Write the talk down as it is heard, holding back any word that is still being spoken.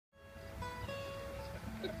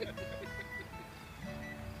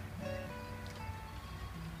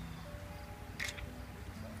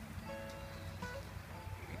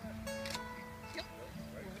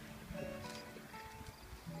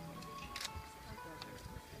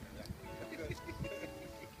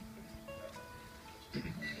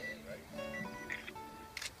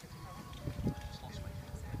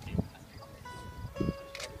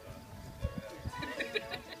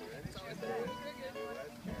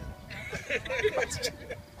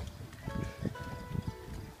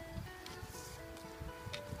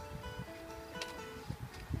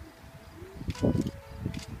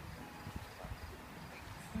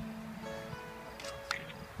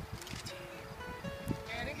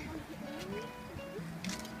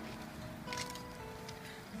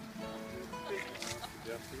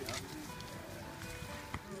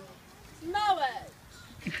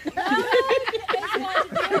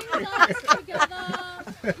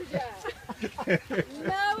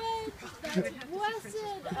Knowing that blessed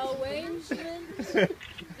arrangement,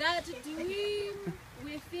 that dream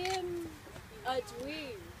within a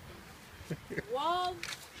dream. Love,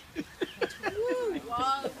 true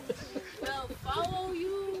love, will follow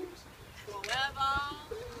you forever.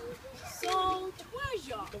 So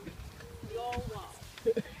treasure your love.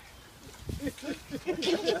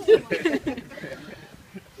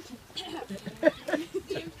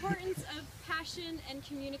 The importance of passion and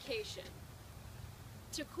communication.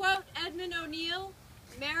 To quote Edmund O'Neill,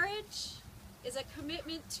 marriage is a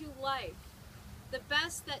commitment to life, the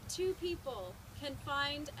best that two people can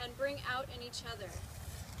find and bring out in each other.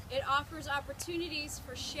 It offers opportunities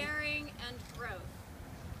for sharing and growth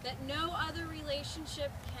that no other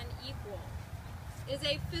relationship can equal. It is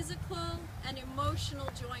a physical and emotional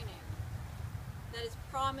joining that is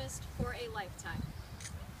promised for a lifetime.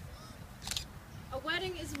 A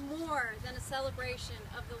wedding is more than a celebration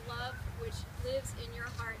of the love which lives in your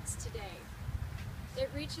hearts today. It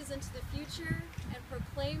reaches into the future and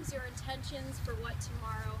proclaims your intentions for what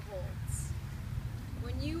tomorrow holds.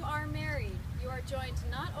 When you are married, you are joined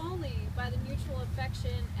not only by the mutual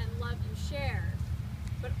affection and love you share,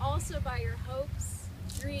 but also by your hopes,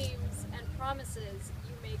 dreams, and promises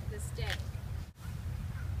you make this day.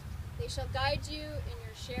 They shall guide you in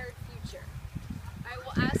your shared future. I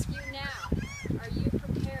will ask you now, are you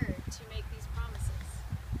prepared to make these promises?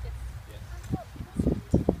 Yes.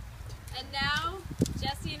 And now,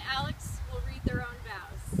 Jessi and Alex will read their own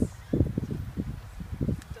vows.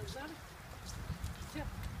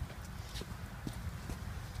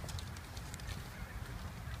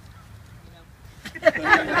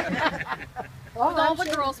 With all the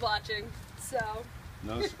girls watching, so.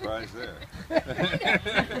 No surprise there.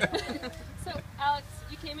 So, Alex,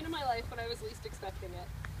 you came into my life when I was least expecting it.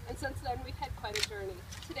 And since then, we've had quite a journey.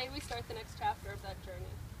 Today, we start the next chapter of that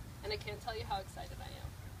journey. And I can't tell you how excited I am.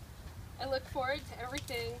 I look forward to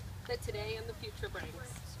everything that today and the future brings.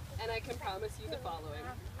 And I can promise you the following.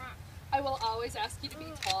 I will always ask you to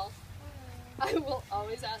be tall. I will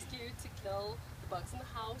always ask you to kill the bugs in the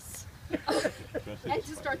house. And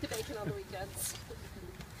to start the bacon on the weekends.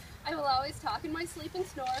 I will always talk in my sleep and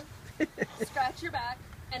snore, scratch your back,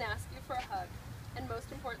 and ask you for a hug. And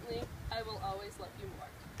most importantly, I will always love you more.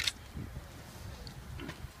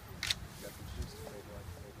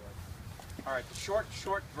 All right, the short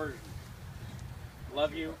version.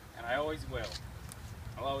 Love you, and I always will.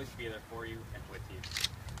 I'll always be there for you and with you.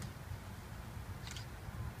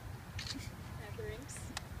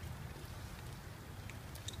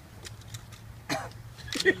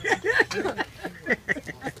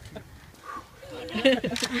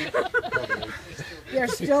 You're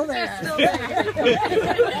still there. Still there.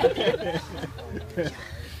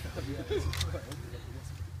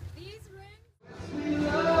 These rings.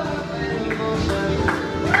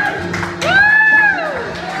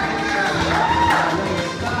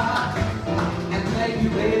 Thank you,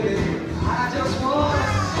 baby. I just want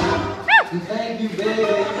to thank you,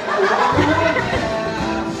 baby.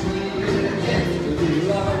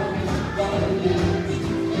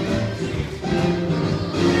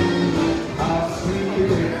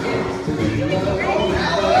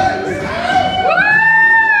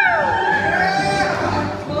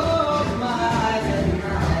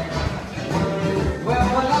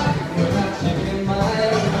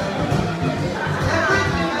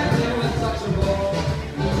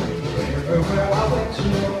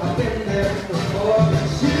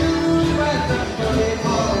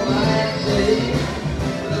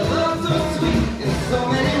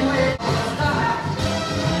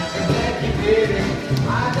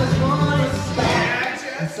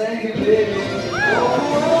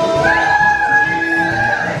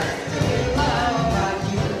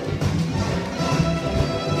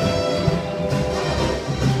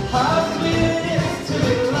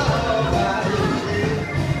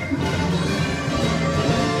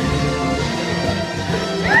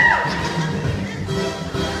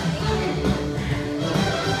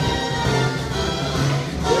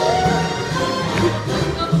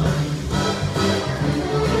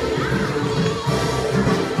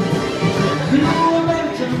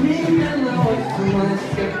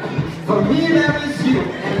 you,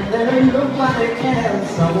 and there ain't nobody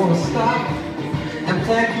else. I wanna stop and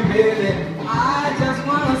thank you, baby. I just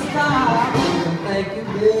wanna stop and thank you,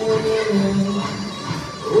 baby.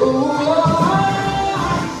 Oh,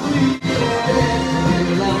 sweet,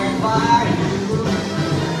 baby, love by you.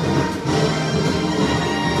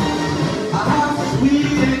 How sweet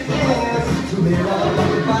it is to be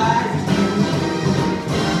loved by you.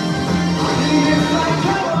 I mean, it's like,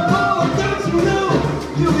 oh, don't you know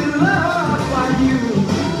to be loved by you?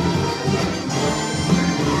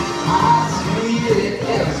 How sweet it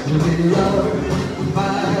is to be loved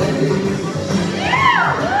by you.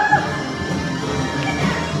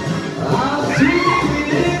 How sweet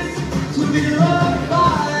it is to be loved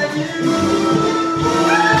by you.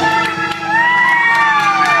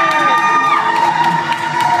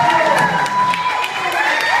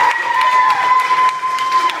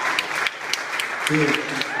 Good.